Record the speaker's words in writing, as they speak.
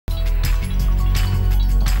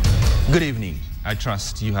Good evening. I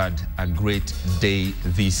trust you had a great day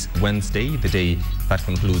this Wednesday, the day that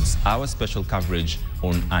concludes our special coverage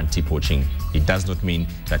on anti-poaching. It does not mean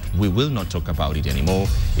that we will not talk about it anymore.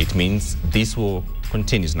 It means this war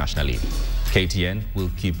continues nationally. KTN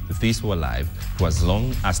will keep this war alive for as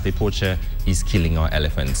long as the poacher is killing our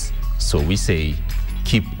elephants. So we say,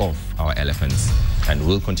 keep off our elephants, and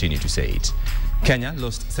we'll continue to say it. Kenya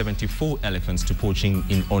lost 74 elephants to poaching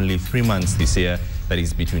in only 3 months this year, that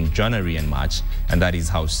is between January and March, and that is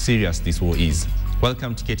how serious this war is.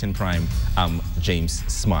 Welcome to KTN Prime. I'm James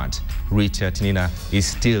Smart. Rita Tinina is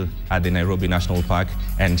still at the Nairobi National Park,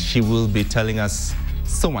 and she will be telling us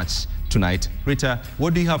so much tonight. Rita,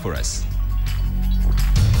 what do you have for us?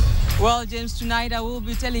 Well, James, tonight I will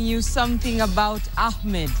be telling you something about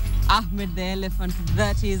Ahmed the elephant,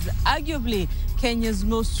 that is arguably Kenya's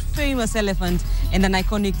most famous elephant and an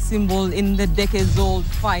iconic symbol in the decades-old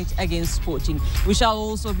fight against poaching. We shall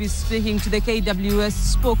also be speaking to the KWS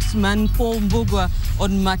spokesman, Paul Mbugua,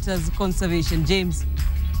 on matters conservation. James.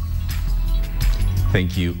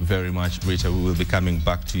 Thank you very much, Rita. We will be coming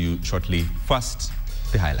back to you shortly. First,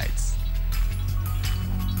 the highlights.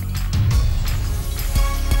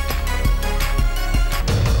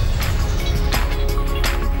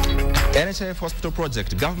 NHIF hospital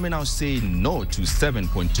project, government now saying no to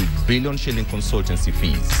 7.2 billion shilling consultancy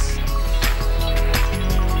fees.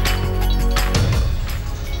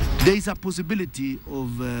 There is a possibility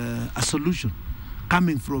of a solution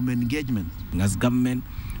coming from engagement. As government,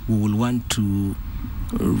 we will want to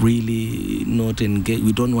really not engage.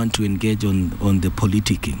 We don't want to engage on the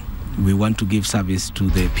politicking. We want to give service to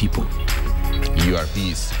the people.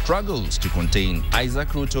 URP struggles to contain Isaac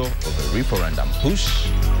Ruto over referendum push.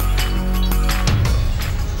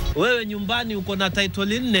 Wewe nyumbani uko na title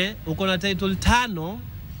 4, uko na title 5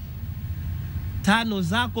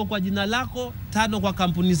 zako kwa jina lako, 5 kwa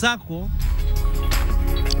kampuni zako.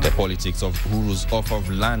 The politics of Uhuru's offer of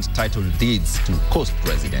land title deeds to coast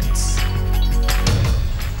residents.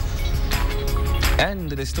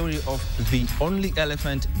 And the story of the only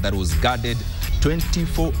elephant that was guarded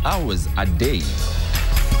 24 hours a day.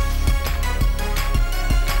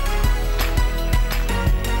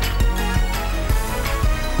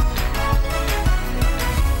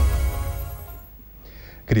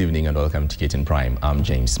 Good evening and welcome to KTN Prime. I'm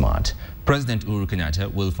James Smart. President Uhuru Kenyatta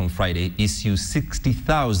will from Friday issue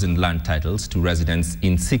 60,000 land titles to residents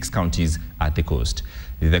in 6 counties at the coast.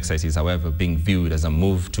 The exercise is, however, being viewed as a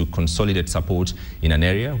move to consolidate support in an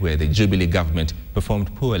area where the Jubilee government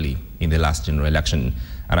performed poorly in the last general election.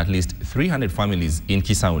 And at least 300 families in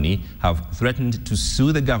Kisauni have threatened to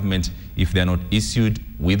sue the government if they are not issued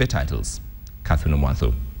with the titles. Catherine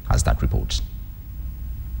Omwantho has that report.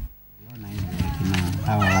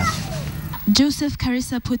 Joseph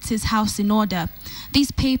Karisa puts his house in order.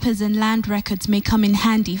 These papers and land records may come in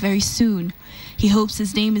handy very soon. He hopes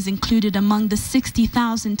his name is included among the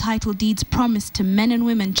 60,000 title deeds promised to men and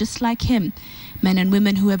women just like him. Men and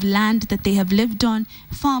women who have land that they have lived on,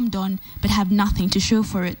 farmed on, but have nothing to show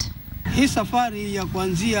for it. Hii safari ya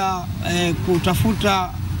kuanzia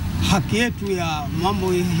kutafuta haki yetu ya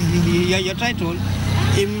mambo ya title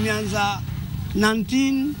imeanza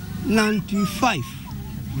 1995.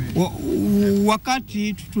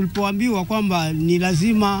 Wakati tulipoambiwa kwamba ni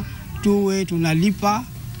lazima tuwe tunalipa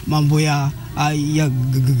mambo ya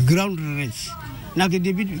ground rents, na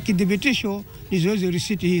kidhibitisho ni zoezi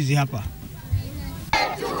risiti hizi hapa.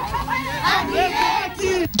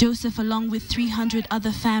 Joseph, along with 300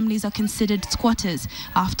 other families, are considered squatters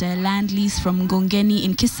after a land lease from Ngongeni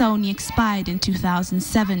in Kisauni expired in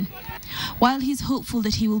 2007. While he's hopeful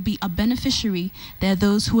that he will be a beneficiary, there are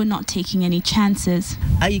those who are not taking any chances.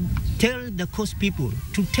 I tell the coast people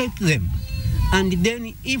to take them, and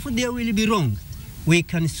then if they will be wrong, we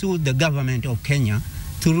can sue the government of Kenya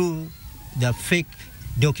through the fake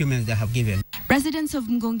documents they have given. Residents of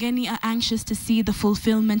Ngongeni are anxious to see the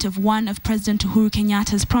fulfillment of one of President Uhuru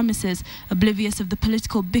Kenyatta's promises, oblivious of the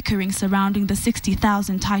political bickering surrounding the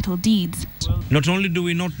 60,000 title deeds. Not only do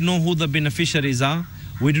we not know who the beneficiaries are,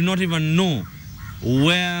 we do not even know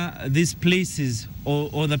where these places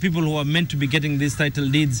or the people who are meant to be getting these title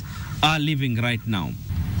deeds are living right now.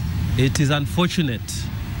 It is unfortunate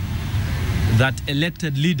that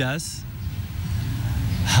elected leaders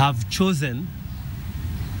have chosen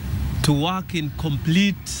to work in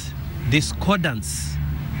complete discordance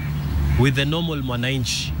with the normal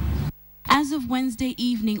mwananchi. As of Wednesday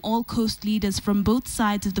evening, all coast leaders from both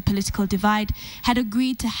sides of the political divide had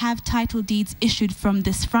agreed to have title deeds issued from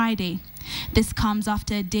this Friday. This comes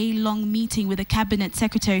after a day-long meeting with the Cabinet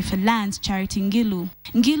Secretary for Lands, Charity Ngilu.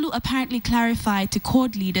 Ngilu apparently clarified to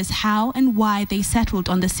court leaders how and why they settled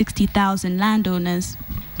on the 60,000 landowners.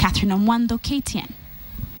 Catherine Amwando, KTN.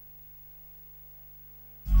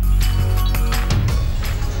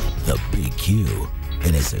 The Big Q,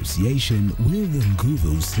 in association with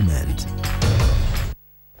Nguvu Cement.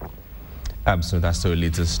 So that's what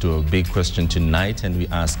leads us to a big question tonight, and we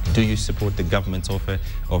ask, do you support the government's offer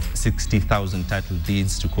of 60,000 title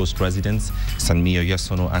deeds to coast residents? Send me your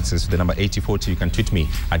yes or no answers to the number 8040. You can tweet me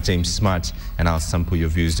at James Smart, and I'll sample your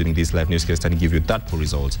views during this live newscast and give you that poll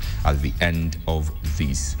result at the end of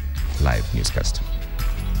this live newscast.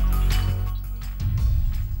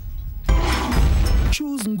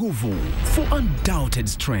 Choose Nguvu for undoubted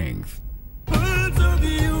strength.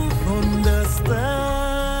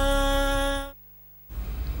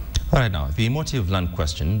 All right, now, the emotive land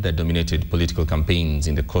question that dominated political campaigns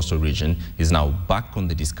in the coastal region is now back on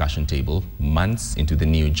the discussion table months into the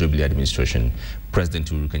new Jubilee administration. President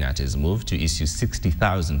Uhuru Kenyatta's move to issue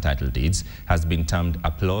 60,000 title deeds has been termed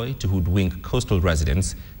a ploy to hoodwink coastal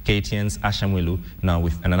residents. KTN's Ashamwilu now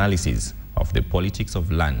with an analysis of the politics of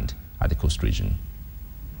land at the coast region.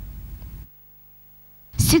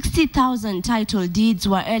 60,000 title deeds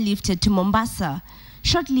were airlifted to Mombasa.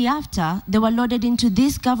 Shortly after, they were loaded into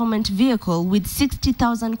this government vehicle with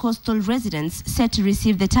 60,000 coastal residents set to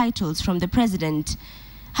receive the titles from the president.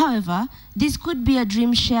 However, this could be a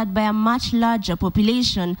dream shared by a much larger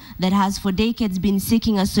population that has for decades been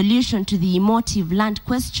seeking a solution to the emotive land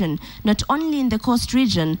question, not only in the coast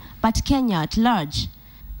region, but Kenya at large.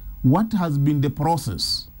 What has been the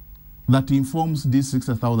process that informs these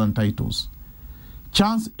 60,000 titles?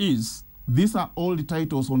 Chance is these are all the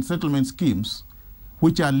titles on settlement schemes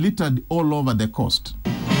which are littered all over the coast.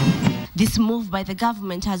 This move by the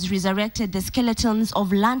government has resurrected the skeletons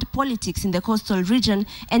of land politics in the coastal region,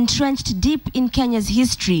 entrenched deep in Kenya's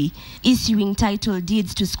history. Issuing title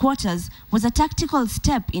deeds to squatters was a tactical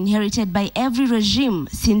step inherited by every regime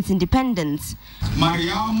since independence.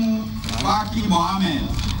 Mariamu Baki Mohamed.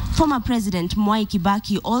 Former President Mwai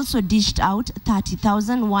Kibaki also dished out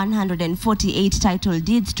 30,148 title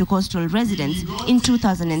deeds to coastal residents in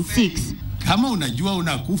 2006. Kama unajua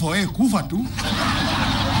unakufa, wewe kufa tu.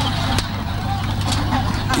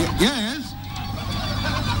 Yes.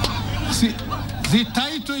 Si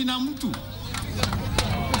title ina mtu.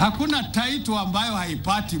 Hakuna title ambayo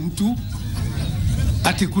haipati mtu.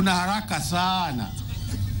 Ati kuna haraka sana.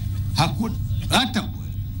 Hakuna hata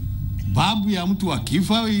babu ya mtu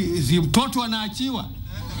akifa, mtoto anaachiwa.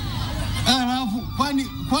 Alafu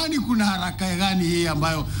kwani kuna haraka gani hii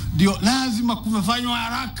ambayo ndio lazima kumefanywa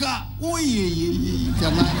haraka?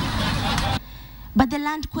 Jamani. But the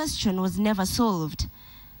land question was never solved.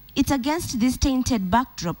 It's against this tainted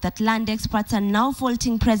backdrop that land experts are now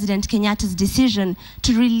faulting President Kenyatta's decision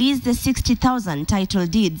to release the 60,000 title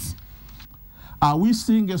deeds. Are we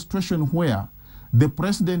seeing a situation where the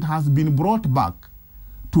president has been brought back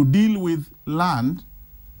to deal with land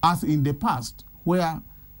as in the past, where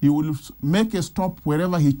he will make a stop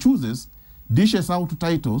wherever he chooses, dishes out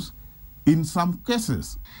titles in some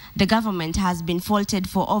cases? The government has been faulted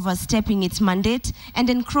for overstepping its mandate and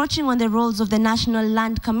encroaching on the roles of the National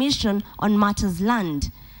Land Commission on matters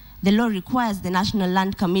land. The law requires the National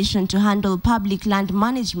Land Commission to handle public land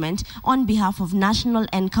management on behalf of national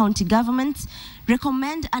and county governments,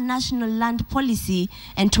 recommend a national land policy,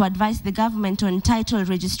 and to advise the government on title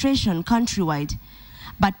registration countrywide.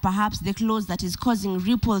 But perhaps the clause that is causing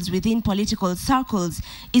ripples within political circles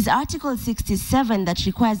is Article 67, that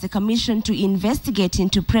requires the Commission to investigate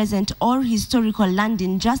into present or historical land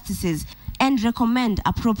injustices and recommend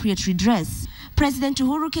appropriate redress. President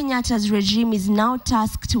Uhuru Kenyatta's regime is now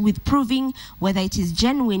tasked with proving whether it is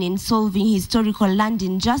genuine in solving historical land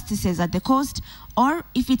injustices at the coast, or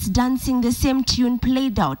if it's dancing the same tune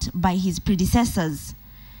played out by his predecessors.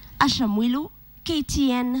 Ashamwilu,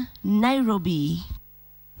 KTN, Nairobi.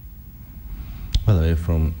 Well, away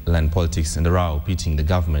from land politics, and the row pitting the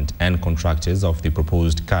government and contractors of the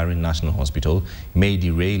proposed Karen National Hospital may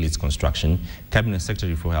derail its construction, Cabinet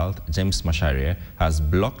Secretary for Health, James Macharia, has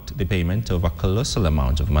blocked the payment of a colossal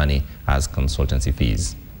amount of money as consultancy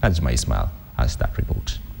fees. Ajma Ismail has that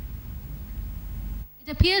report. It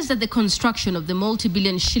appears that the construction of the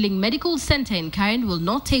multi-billion shilling medical center in Karen will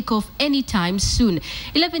not take off anytime soon.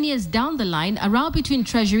 11 years down the line, a row between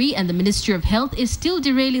Treasury and the Ministry of Health is still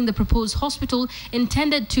derailing the proposed hospital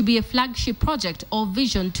intended to be a flagship project of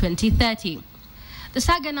Vision 2030. The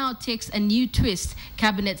saga now takes a new twist.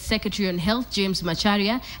 Cabinet Secretary on Health, James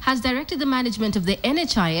Macharia, has directed the management of the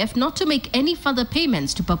NHIF not to make any further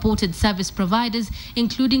payments to purported service providers,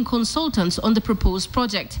 including consultants, on the proposed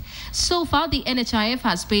project. So far, the NHIF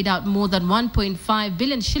has paid out more than 1.5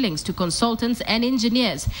 billion shillings to consultants and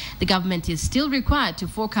engineers. The government is still required to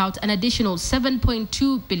fork out an additional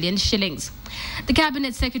 7.2 billion shillings. The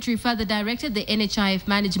Cabinet Secretary further directed the NHIF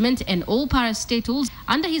management and all parastatals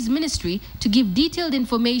under his ministry to give detailed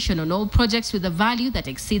information on all projects with a value that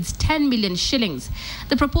exceeds 10 million shillings.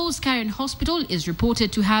 The proposed Karen Hospital is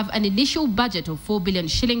reported to have an initial budget of 4 billion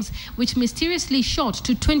shillings, which mysteriously shot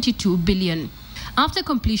to 22 billion. After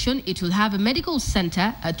completion, it will have a medical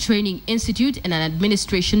center, a training institute, and an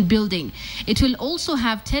administration building. It will also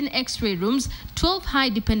have 10 X-ray rooms, 12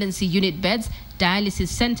 high-dependency unit beds, dialysis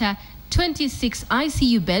center, 26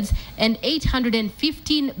 ICU beds, and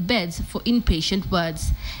 815 beds for inpatient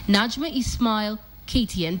wards. Najma Ismail,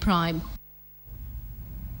 KTN Prime.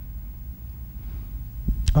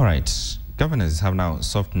 All right. Governors have now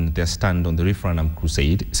softened their stand on the referendum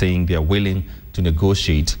crusade, saying they are willing to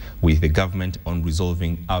negotiate with the government on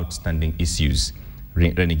resolving outstanding issues.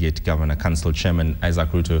 Renegade Governor Council Chairman Isaac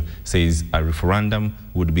Ruto says a referendum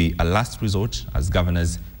would be a last resort as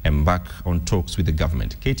governors embark on talks with the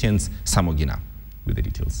government. KTN's Samogina with the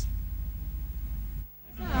details.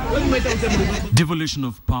 Devolution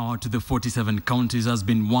of power to the 47 counties has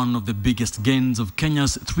been one of the biggest gains of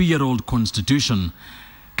Kenya's 3-year-old constitution.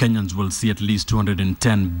 Kenyans will see at least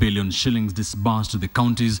 210 billion shillings disbursed to the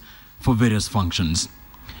counties for various functions.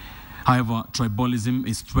 However, tribalism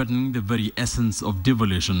is threatening the very essence of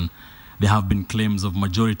devolution. There have been claims of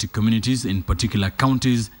majority communities in particular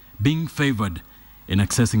counties being favored in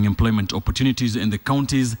accessing employment opportunities in the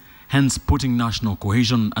counties, hence putting national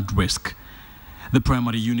cohesion at risk. The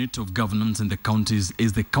primary unit of governance in the counties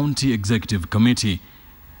is the County Executive Committee.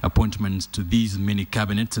 Appointments to these mini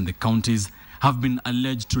cabinets in the counties have been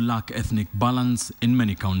alleged to lack ethnic balance in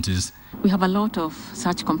many counties. We have a lot of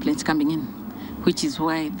such complaints coming in, which is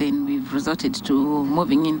why then we've resorted to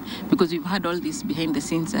moving in, because we've had all these behind the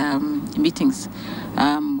scenes meetings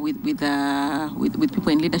with people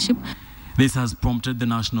in leadership. This has prompted the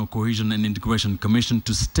National Cohesion and Integration Commission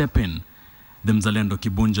to step in. The Mzalendo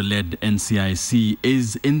Kibunja-led NCIC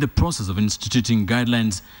is in the process of instituting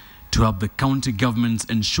guidelines to help the county governments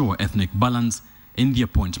ensure ethnic balance in the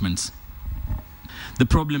appointments. The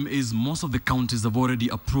problem is most of the counties have already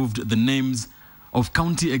approved the names of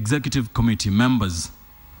County Executive Committee members.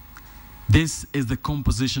 This is the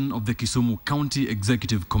composition of the Kisumu County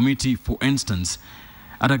Executive Committee, for instance.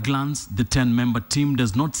 At a glance, the 10-member team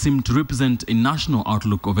does not seem to represent a national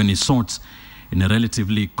outlook of any sort in a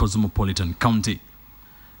relatively cosmopolitan county.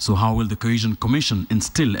 So how will the Cohesion Commission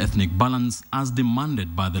instill ethnic balance as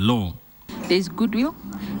demanded by the law? There is goodwill,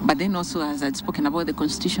 but then also, as I'd spoken about the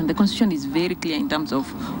Constitution is very clear in terms of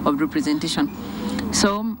representation.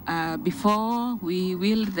 So before we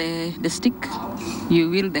wield the stick, you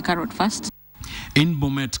wield the carrot first. In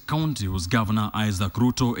Bomet County, whose Governor Isaac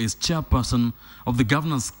Ruto is chairperson of the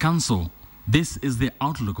Governor's Council, this is the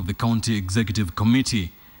outlook of the County Executive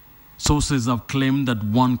Committee. Sources have claimed that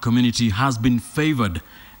one community has been favored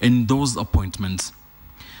in those appointments.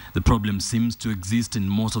 The problem seems to exist in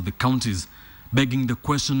most of the counties, begging the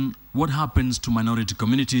question, what happens to minority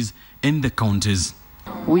communities in the counties?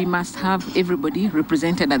 We must have everybody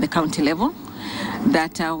represented at the county level,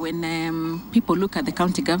 that when people look at the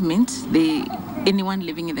county government, anyone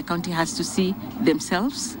living in the county has to see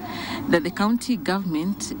themselves that the county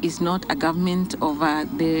government is not a government of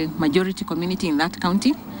the majority community in that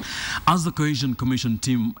county. As the Cohesion Commission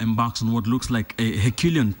team embarks on what looks like a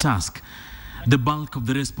Herculean task, the bulk of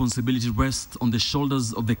the responsibility rests on the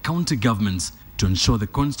shoulders of the county governments to ensure the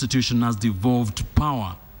Constitution has devolved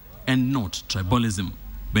power and not tribalism.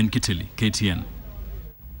 Ben Kitili, KTN.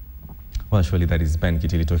 Well, surely that is Ben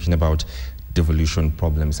Kitili talking about devolution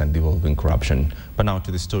problems and devolving corruption. But now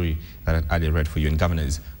to the story that I read for you. And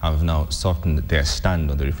governors have now softened their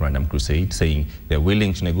stand on the referendum crusade, saying they're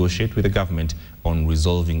willing to negotiate with the government on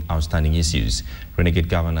resolving outstanding issues. Renegade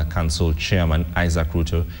Governor Council Chairman Isaac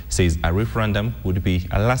Ruto says a referendum would be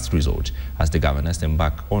a last resort as the governors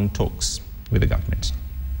embark on talks with the government.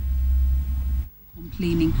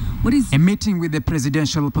 A meeting with the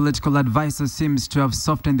presidential political advisor seems to have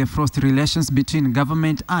softened the frosty relations between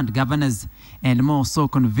government and governors, and more so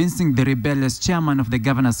convincing the rebellious chairman of the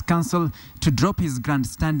Governor's Council to drop his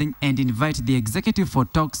grandstanding and invite the executive for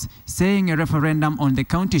talks, saying a referendum on the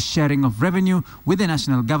county sharing of revenue with the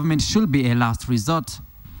national government should be a last resort.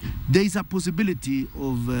 There is a possibility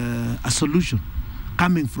of a solution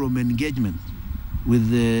coming from engagement with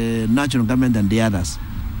the national government and the others,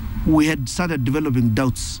 we had started developing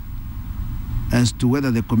doubts as to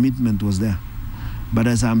whether the commitment was there. But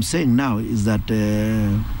as I'm saying now is that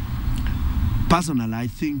personally, I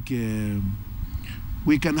think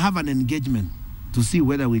we can have an engagement to see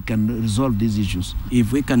whether we can resolve these issues.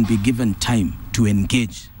 If we can be given time to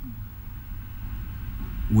engage,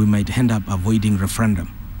 we might end up avoiding referendum.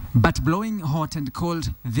 But blowing hot and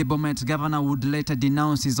cold, the Bomet governor would later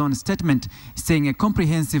denounce his own statement, saying a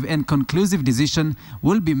comprehensive and conclusive decision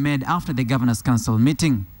will be made after the Governors' Council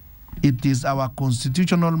meeting. It is our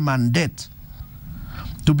constitutional mandate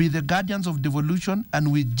to be the guardians of devolution,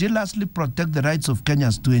 and we jealously protect the rights of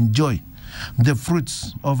Kenyans to enjoy the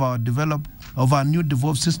fruits of our new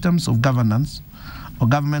devolved systems of governance or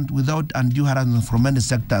government without undue harassment from many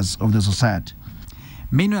sectors of the society.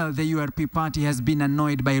 Meanwhile, the URP party has been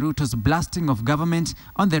annoyed by Ruto's blasting of government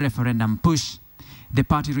on the referendum push. The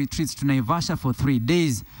party retreats to Naivasha for 3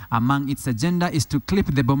 days. Among its agenda is to clip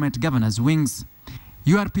the Bomet governor's wings.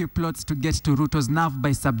 URP plots to get to Ruto's nerve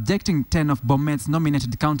by subjecting 10 of Bomet's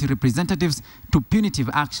nominated county representatives to punitive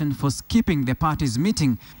action for skipping the party's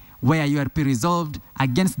meeting, where URP resolved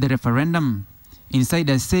against the referendum.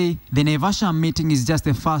 Insiders say the Naivasha meeting is just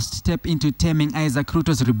the first step into taming Isaac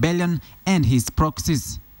Ruto's rebellion and his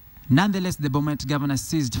proxies. Nonetheless, the Bomet governor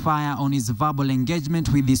seized fire on his verbal engagement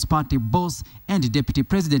with his party boss and Deputy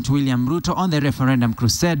President William Ruto on the referendum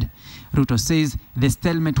crusade. Ruto says the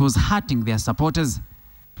stalemate was hurting their supporters.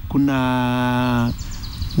 Kuna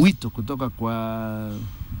wito kutoka kwa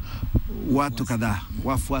watu kadhaa,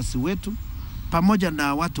 wafuasi wetu pamoja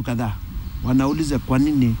na watu kadhaa wanauliza kwa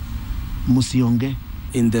nini musionge.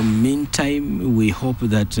 In the meantime, we hope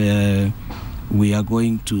that we are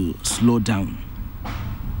going to slow down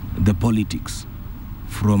the politics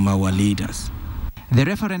from our leaders. The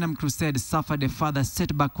referendum crusade suffered a further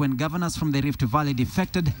setback when governors from the Rift Valley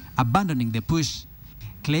defected, abandoning the push.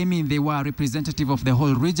 Claiming they were representative of the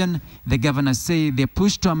whole region, the governors say the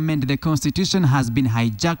push to amend the constitution has been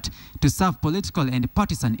hijacked to serve political and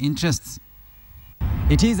partisan interests.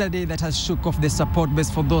 It is a day that has shook off the support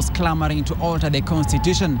base for those clamoring to alter the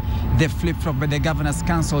constitution. The flip-flop by the Governors'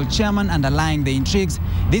 Council chairman underlying the intrigues.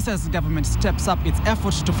 This as government steps up its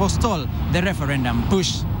efforts to forestall the referendum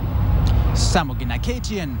push. Samogina,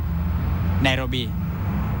 KTN, Nairobi.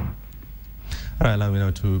 All right, allow me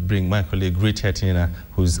now to bring my colleague Rita Tinina,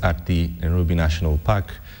 who's at the Nairobi National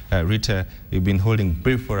Park. Rita, you've been holding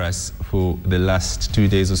brief for us for the last 2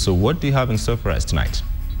 days or so. What do you have in store for us tonight?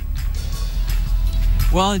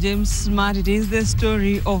 Well, James Smart, it is the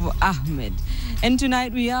story of Ahmed. And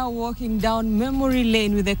tonight we are walking down memory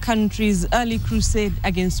lane with the country's early crusade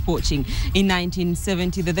against poaching. In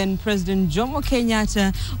 1970, the then President Jomo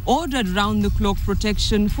Kenyatta ordered round-the-clock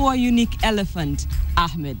protection for a unique elephant,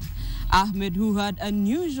 Ahmed. Ahmed, who had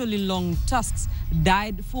unusually long tusks,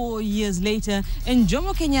 died 4 years later, and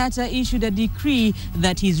Jomo Kenyatta issued a decree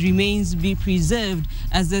that his remains be preserved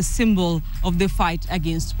as a symbol of the fight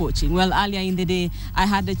against poaching. Well, earlier in the day, I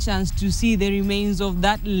had a chance to see the remains of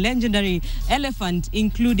that legendary elephant,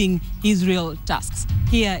 including his real tusks.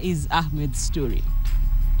 Here is Ahmed's story.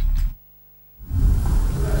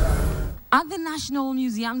 At the National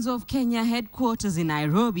Museums of Kenya headquarters in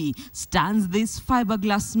Nairobi stands this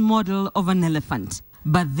fiberglass model of an elephant.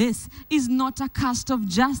 But this is not a cast of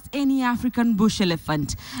just any African bush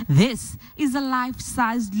elephant. This is a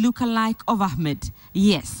life-sized look-alike of Ahmed.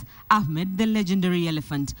 Yes, Ahmed, the legendary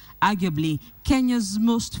elephant, arguably Kenya's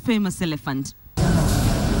most famous elephant.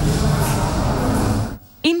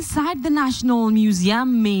 Inside the National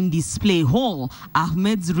Museum main display hall,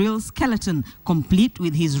 Ahmed's real skeleton, complete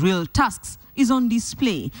with his real tusks, is on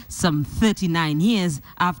display some 39 years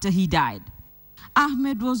after he died.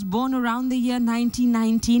 Ahmed was born around the year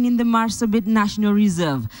 1919 in the Marsabit National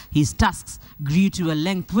Reserve. His tusks grew to a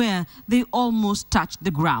length where they almost touched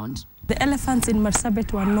the ground. The elephants in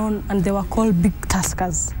Marsabit were known and they were called big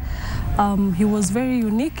tuskers. He was very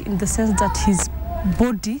unique in the sense that his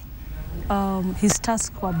body, his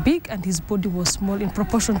tusks were big and his body was small. In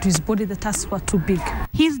proportion to his body, the tusks were too big.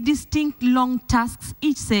 His distinct long tusks,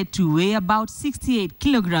 each said to weigh about 68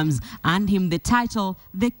 kilograms, earned him the title,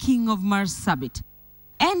 the King of Marsabit.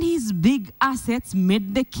 And his big assets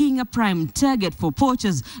made the king a prime target for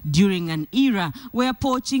poachers during an era where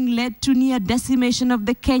poaching led to near decimation of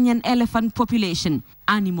the Kenyan elephant population.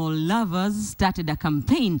 Animal lovers started a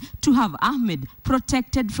campaign to have Ahmed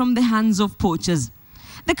protected from the hands of poachers.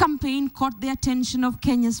 The campaign caught the attention of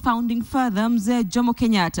Kenya's founding father, Mzee Jomo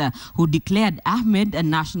Kenyatta, who declared Ahmed a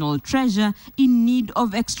national treasure in need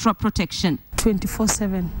of extra protection.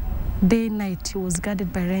 24/7, Day and night, he was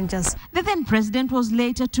guarded by rangers. The then president was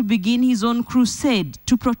later to begin his own crusade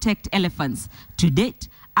to protect elephants. To date,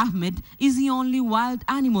 Ahmed is the only wild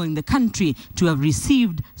animal in the country to have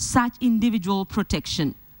received such individual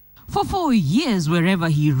protection. For 4 years, wherever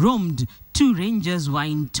he roamed, 2 rangers were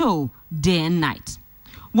in tow day and night.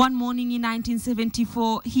 One morning in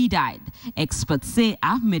 1974, he died. Experts say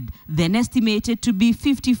Ahmed, then estimated to be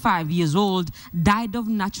 55 years old, died of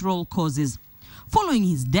natural causes. Following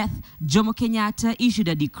his death, Jomo Kenyatta issued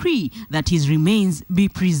a decree that his remains be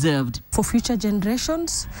preserved. For future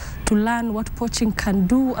generations to learn what poaching can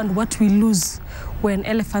do and what we lose when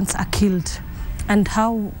elephants are killed, and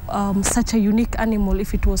how such a unique animal,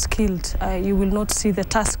 if it was killed, you will not see the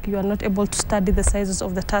tusk. You are not able to study the sizes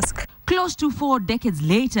of the tusk. Close to 4 decades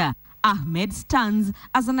later, Ahmed stands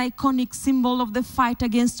as an iconic symbol of the fight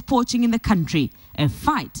against poaching in the country, a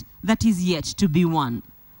fight that is yet to be won.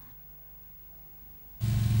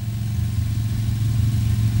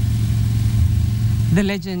 The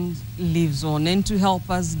legend lives on, and to help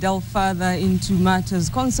us delve further into matters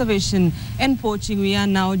conservation and poaching, we are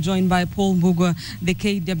now joined by Paul Mbugua, the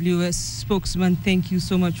KWS spokesman. Thank you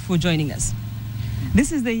so much for joining us.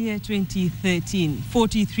 This is the year 2013,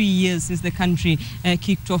 43 years since the country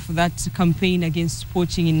kicked off that campaign against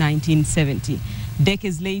poaching in 1970.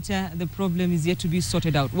 Decades later, the problem is yet to be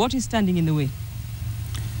sorted out. What is standing in the way?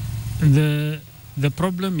 The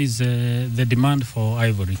problem is the demand for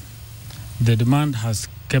ivory. The demand has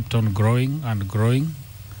kept on growing and growing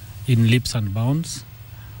in leaps and bounds.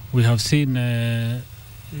 We have seen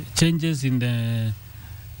changes in the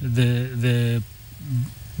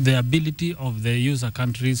ability of the user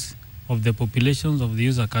countries, of the populations of the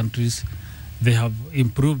user countries. They have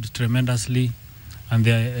improved tremendously, and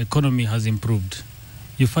their economy has improved.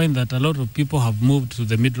 You find that a lot of people have moved to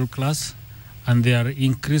the middle class, and they are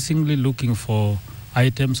increasingly looking for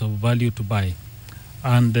items of value to buy.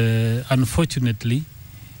 And unfortunately,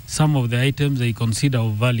 some of the items they consider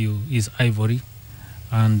of value is ivory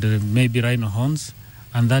and maybe rhino horns,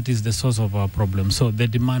 and that is the source of our problem. So the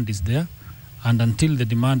demand is there, and until the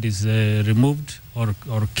demand is removed or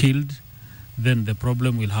killed, then the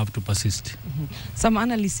problem will have to persist. Some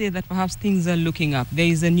analysts say that perhaps things are looking up. There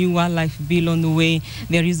is a new wildlife bill on the way.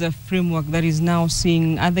 There is a framework that is now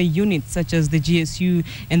seeing other units such as the GSU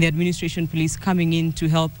and the administration police coming in to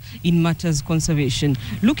help in matters conservation.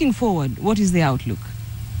 Looking forward, what is the outlook?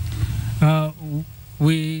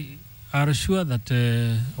 We are sure that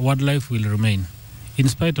wildlife will remain in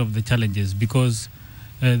spite of the challenges, because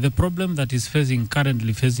the problem that is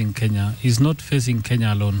currently facing Kenya is not facing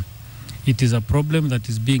Kenya alone. It is a problem that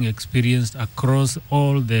is being experienced across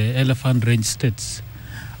all the elephant range states.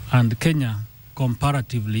 And Kenya,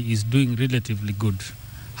 comparatively, is doing relatively good.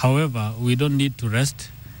 However, we don't need to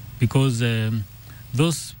rest, because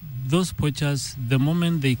those poachers, the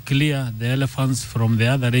moment they clear the elephants from the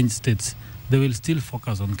other range states, they will still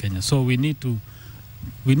focus on Kenya. So we need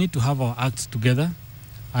to have our acts together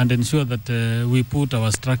and ensure that we put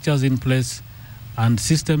our structures in place and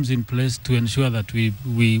systems in place to ensure that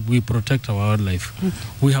we protect our wildlife.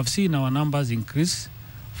 We have seen our numbers increase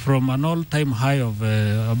from an all-time high of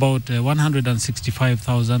about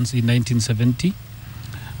 165,000 in 1970.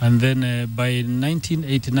 And then by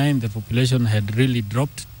 1989, the population had really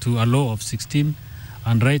dropped to a low of 16.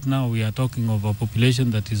 And right now we are talking of a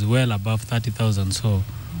population that is well above 30,000. So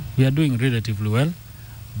we are doing relatively well,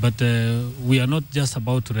 but we are not just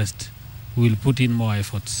about to rest. We will put in more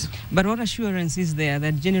efforts. But what assurance is there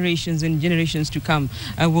that generations and generations to come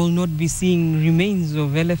will not be seeing remains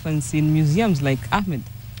of elephants in museums like Ahmed?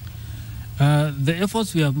 The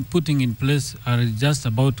efforts we are putting in place are just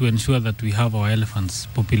about to ensure that we have our elephants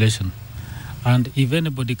population. And if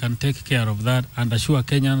anybody can take care of that and assure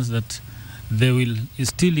Kenyans that they will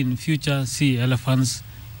still in future see elephants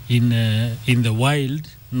in the wild,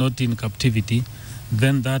 not in captivity,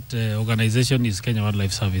 then that organization is Kenya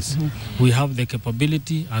Wildlife Service. We have the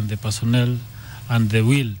capability and the personnel and the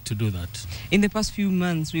will to do that. In the past few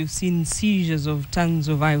months, we've seen seizures of tons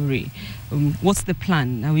of ivory. What's the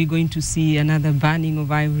plan? Are we going to see another banning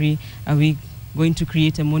of ivory? Are we going to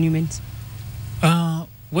create a monument?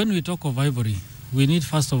 When we talk of ivory, we need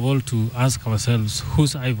first of all to ask ourselves,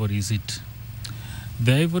 whose ivory is it?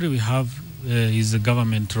 The ivory we have is a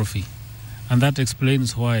government trophy, and that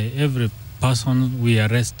explains why every person we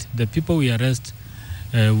arrest, the people we arrest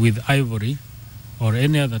with ivory or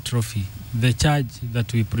any other trophy, the charge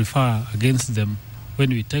that we prefer against them when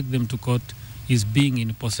we take them to court is being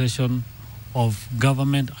in possession of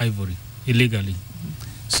government ivory illegally.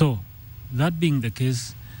 So, that being the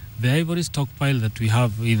case, the ivory stockpile that we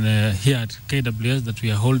have in here at KWS that we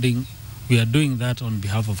are holding We are doing that on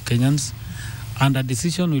behalf of Kenyans, and a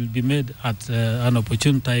decision will be made at an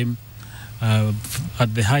opportune time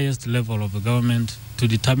at the highest level of the government to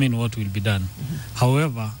determine what will be done.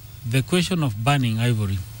 However, the question of banning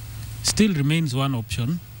ivory still remains one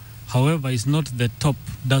option. However, it's not the top.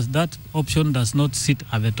 That option does not sit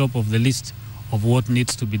at the top of the list of what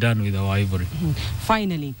needs to be done with our ivory.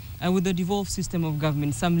 Finally, with the devolved system of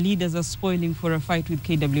government, some leaders are spoiling for a fight with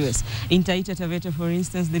KWS. In Taita Taveta, for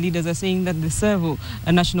instance, the leaders are saying that the Servo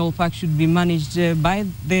National Park should be managed by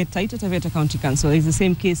the Taita Taveta County Council. It's the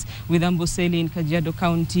same case with Amboseli in Kajiado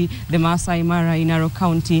County, the Masai Mara in Narok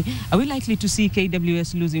County. Are we likely to see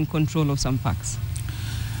KWS losing control of some parks?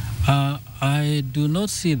 I do not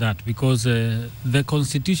see that, because the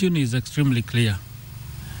constitution is extremely clear.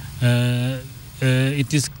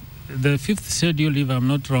 It is the 5th schedule, if I'm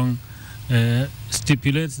not wrong,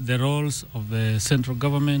 stipulates the roles of the central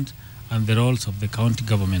government and the roles of the county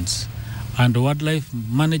governments. And wildlife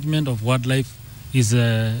management of wildlife is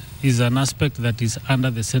an aspect that is under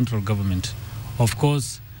the central government. Of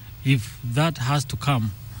course, if that has to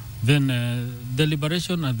come, then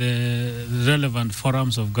deliberation at the relevant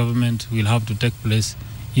forums of government will have to take place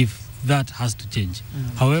if that has to change.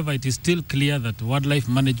 However, it is still clear that wildlife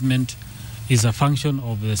management is a function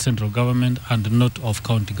of the central government and not of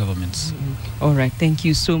county governments. All right, thank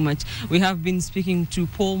you so much. We have been speaking to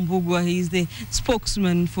Paul Mbugua. He is the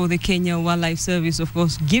spokesman for the Kenya Wildlife Service, of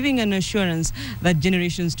course, giving an assurance that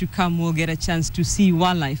generations to come will get a chance to see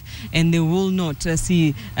wildlife and they will not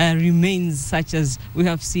see remains such as we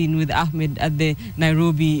have seen with Ahmed at the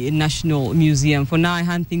Nairobi National Museum. For now, I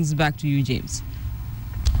hand things back to you, James.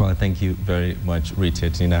 Well, thank you very much, Rita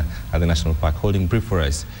Tina, at the National Park, holding brief for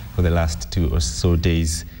us for the last 2 or so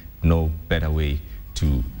days. No better way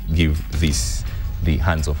to give this, the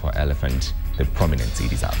hands of our elephant, the prominence it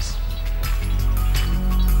deserves.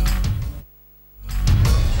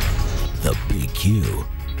 The Big Q,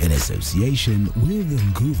 in association with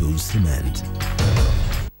Nguvu Cement.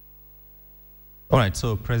 All right,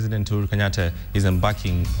 so President Uhuru Kenyatta is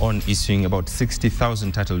embarking on issuing about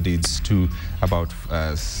 60,000 title deeds to about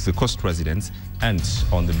the coast residents. And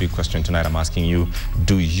on the big question tonight, I'm asking you,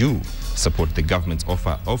 do you support the government's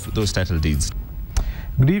offer of those title deeds?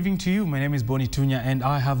 Good evening to you. My name is Boni Tunya and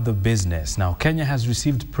I have the business. Now, Kenya has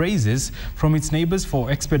received praises from its neighbors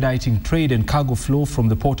for expediting trade and cargo flow from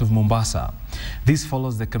the port of Mombasa. This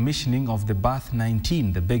follows the commissioning of the Bath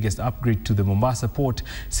 19, the biggest upgrade to the Mombasa port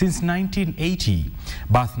since 1980.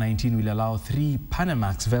 Bath 19 will allow 3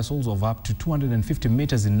 Panamax vessels of up to 250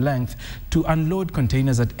 meters in length to unload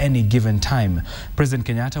containers at any given time. President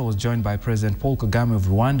Kenyatta was joined by President Paul Kagame of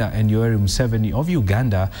Rwanda and Yoweri Museveni of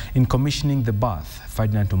Uganda in commissioning the Bath.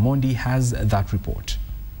 Ferdinand Omondi has that report.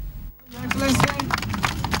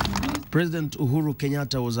 President Uhuru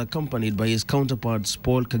Kenyatta was accompanied by his counterparts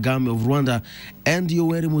Paul Kagame of Rwanda and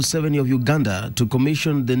Yoweri Museveni of Uganda to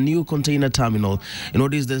commission the new container terminal in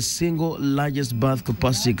what is the single largest berth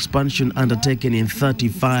capacity expansion undertaken in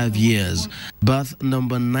 35 years. Berth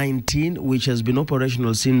number 19, which has been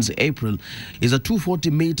operational since April, is a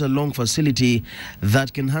 240-meter long facility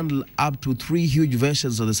that can handle up to 3 huge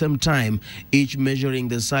vessels at the same time, each measuring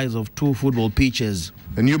the size of 2 football pitches.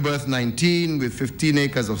 The new berth 19, with 15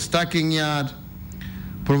 acres of stacking yard,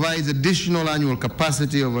 provides additional annual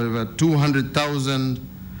capacity of over 200,000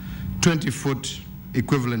 20-foot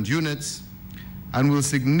equivalent units and will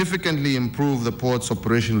significantly improve the port's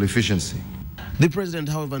operational efficiency. The president,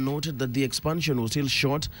 however, noted that the expansion was still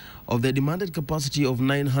short of the demanded capacity of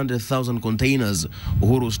 900,000 containers.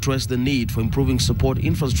 Uhuru stressed the need for improving support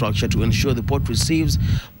infrastructure to ensure the port receives,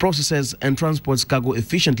 processes and transports cargo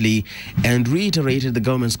efficiently, and reiterated the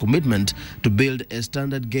government's commitment to build a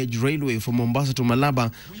standard gauge railway from Mombasa to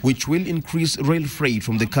Malaba, which will increase rail freight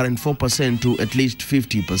from the current 4% to at least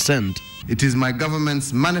 50%. It is my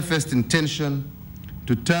government's manifest intention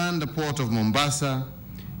to turn the port of Mombasa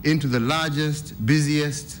into the largest,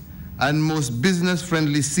 busiest, and most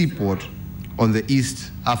business-friendly seaport on the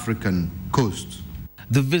East African coast.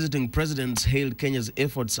 The visiting presidents hailed Kenya's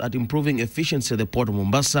efforts at improving efficiency at the port of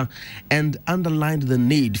Mombasa and underlined the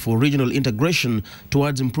need for regional integration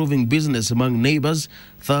towards improving business among neighbors,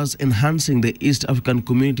 thus enhancing the East African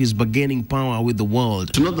community's bargaining power with the world.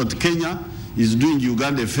 It's not that Kenya is doing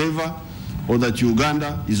Uganda a favor or that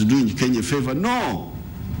Uganda is doing Kenya a favor. No.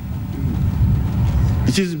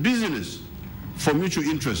 It is business for mutual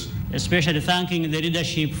interest. Especially thanking the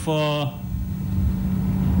leadership for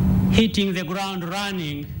hitting the ground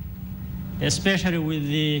running, especially with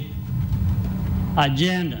the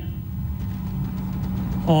agenda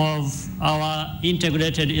of our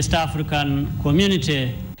integrated East African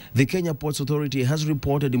community. The Kenya Ports Authority has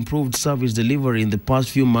reported improved service delivery in the past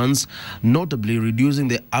few months, notably reducing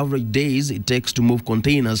the average days it takes to move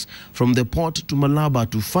containers from the port to Malaba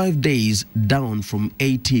to 5 days, down from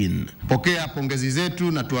 18. Pokea pongezi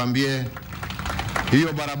zetu na tuambie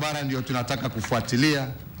hiyo barabara ndio tunataka kufuatilia,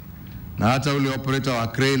 na hata ule operator wa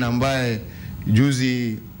crane ambaye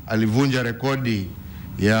juzi alivunja rekodi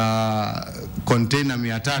ya container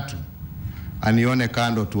 300 anione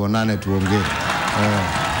kando, tuonane tuongee.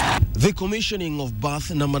 The commissioning of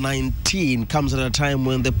berth number 19 comes at a time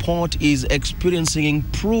when the port is experiencing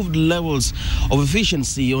improved levels of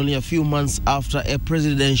efficiency only a few months after a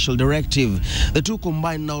presidential directive. The two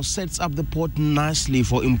combined now sets up the port nicely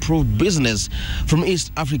for improved business from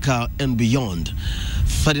East Africa and beyond.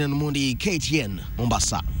 Ferdinand Mundi, KTN,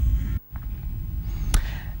 Mombasa.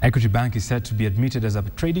 Equity Bank is set to be admitted as a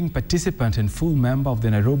trading participant and full member of the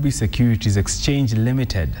Nairobi Securities Exchange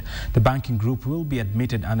Limited. The banking group will be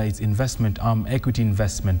admitted under its investment arm, Equity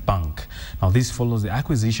Investment Bank. Now, this follows the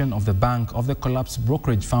acquisition of the bank of the collapsed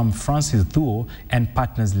brokerage firm Francis Thuo and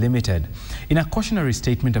Partners Limited. In a cautionary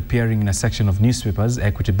statement appearing in a section of newspapers,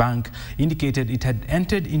 Equity Bank indicated it had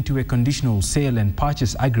entered into a conditional sale and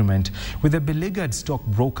purchase agreement with a beleaguered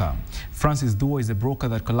stockbroker. Francis Thuo is a broker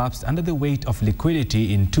that collapsed under the weight of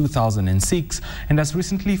liquidity in 2006 and has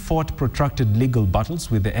recently fought protracted legal battles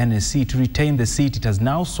with the NSC to retain the seat it has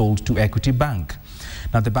now sold to Equity Bank.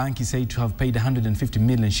 Now, the bank is said to have paid 150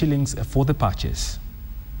 million shillings for the purchase.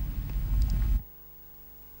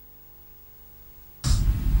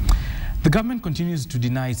 The government continues to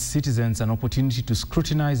deny its citizens an opportunity to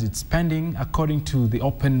scrutinize its spending according to the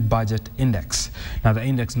Open Budget Index. Now, the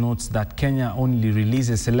index notes that Kenya only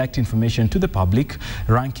releases select information to the public,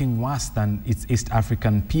 ranking worse than its East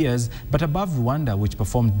African peers, but above Rwanda, which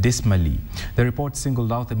performed dismally. The report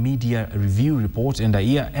singled out the media review report and a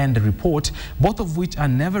year-end report, both of which are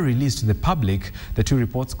never released to the public. The two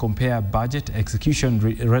reports compare budget execution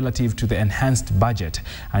relative to the enhanced budget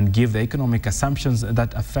and give the economic assumptions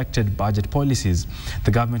that affected budget policies.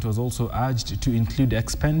 The government was also urged to include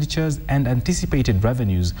expenditures and anticipated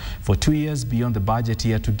revenues for 2 years beyond the budget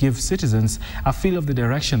year to give citizens a feel of the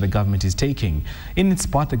direction the government is taking. In its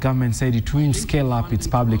part, the government said it will scale up its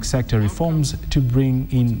public sector reforms to bring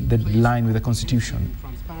in the line with the constitution.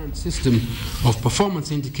 Transparent system of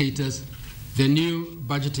performance indicators, the new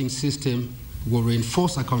budgeting system will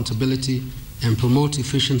reinforce accountability and promote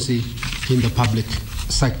efficiency in the public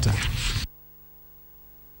sector.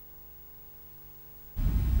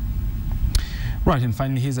 Right, and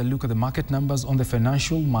finally, here's a look at the market numbers on the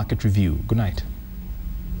Financial Market Review. Good night.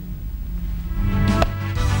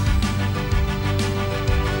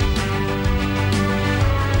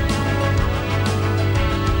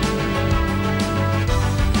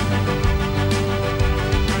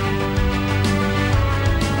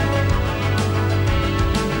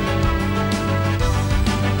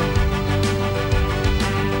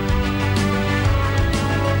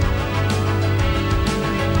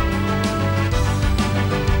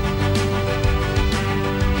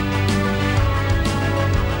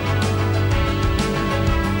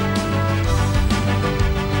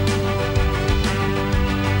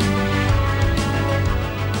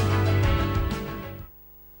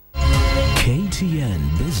 KTN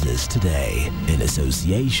Business Today, in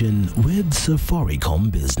association with Safaricom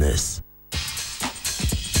Business.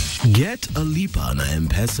 Get a Lipa na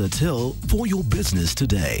M-Pesa till for your business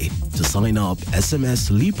today. To sign up, SMS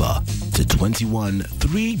Lipa to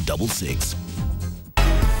 21366.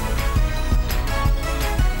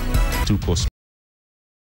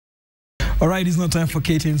 All right, it's now time for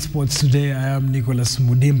KTN Sports Today. I am Nicholas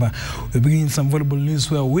Mudimba. We're bringing some volleyball news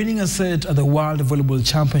where winning a set at the World Volleyball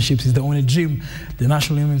Championships is the only dream the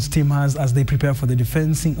national women's team has as they prepare for the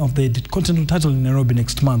defending of the continental title in Nairobi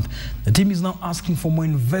next month. The team is now asking for more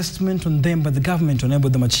investment on them by the government to enable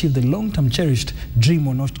them achieve the long-term cherished dream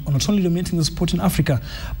of not only dominating the sport in Africa,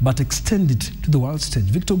 but extend it to the world stage.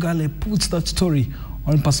 Victor Gale puts that story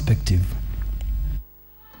on perspective.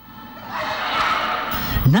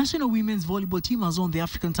 National women's volleyball team has won the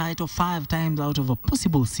African title 5 times out of a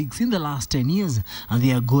possible 6 in the last 10 years, and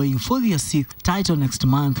they are going for their 6th title next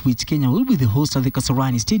month, which Kenya will be the host at the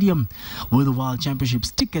Kasarani Stadium with the World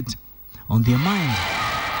Championships ticket on their mind.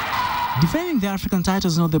 Defending the African title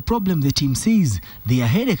is not the problem, the team says. Their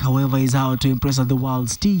headache, however, is how to impress at the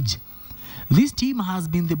world stage. This team has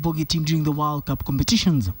been the bogey team during the World Cup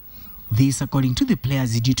competitions. This, according to the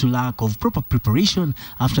players, is due to lack of proper preparation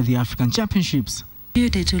after the African Championships. Hiyo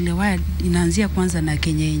title inaanzia kwanza na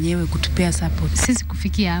Kenya yenyewe kutupea support. Sisi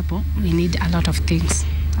kufikia hapo, we need a lot of things.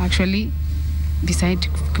 Actually, beside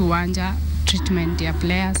kiwanja, treatment ya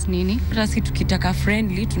players nini. Sisi tukitaka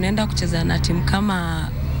friendly tunaenda kucheza na timu kama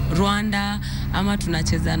Rwanda ama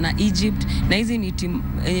tunacheza na Egypt, na hizi ni timu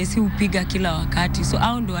si upiga kila wakati, so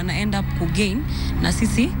hao ndo wana end up kugain na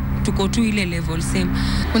sisi tuko tu ile level same.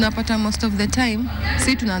 Unapata most of the time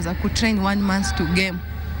sisi tunaanza kutrain 1 month to game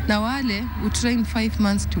na wale utrain 5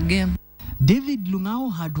 months to game. David Lungao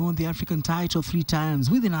had won the African title 3 times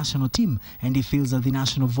with the national team, and he feels that the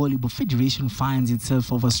National Volleyball Federation finds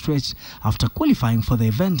itself overstretched after qualifying for the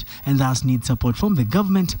event and thus needs support from the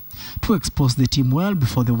government to expose the team well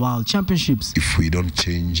before the World Championships. If we don't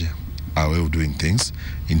change our way of doing things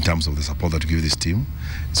in terms of the support that we give this team,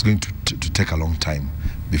 it's going to take a long time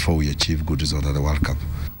before we achieve good results at the World Cup.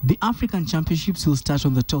 The African Championships will start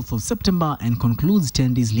on the 12th of September and concludes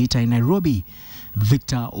 10 days later in Nairobi.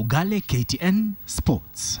 Victor Ogale, KTN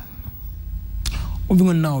Sports. Moving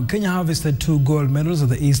on now, Kenya harvested 2 gold medals at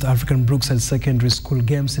the East African Brookside Secondary School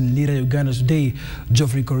Games in Lira, Uganda today.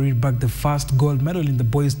 Geoffrey Korir bagged the first gold medal in the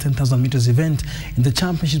boys' 10,000 meters event in the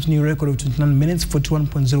championship's new record of 29 minutes,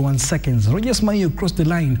 41.01 seconds. Rogers Mayo crossed the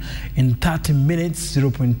line in 30 minutes,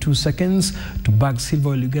 0.2 seconds to bag silver,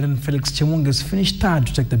 while Ugandan Felix Chemunges finished third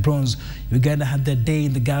to take the bronze. Uganda had their day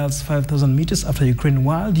in the girls' 5,000 meters after Ukraine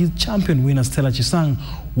World Youth Champion winner Stella Chisang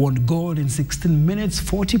won gold in 16 minutes,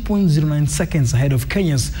 40.09 seconds ahead of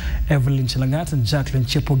Kenya's Evelyn Chelangat and Jacqueline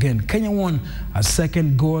Chepogen. Kenya won a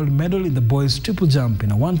second gold medal in the boys' triple jump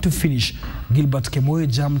in a 1-2 finish. Gilbert Kemoe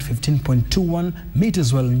jumped 15.21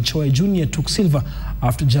 meters, while Nchoe Jr. took silver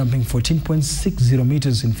after jumping 14.60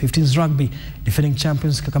 meters. In 15s rugby, defending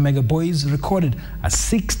champions Kakamega boys recorded a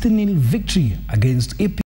 16-0 victory against EP.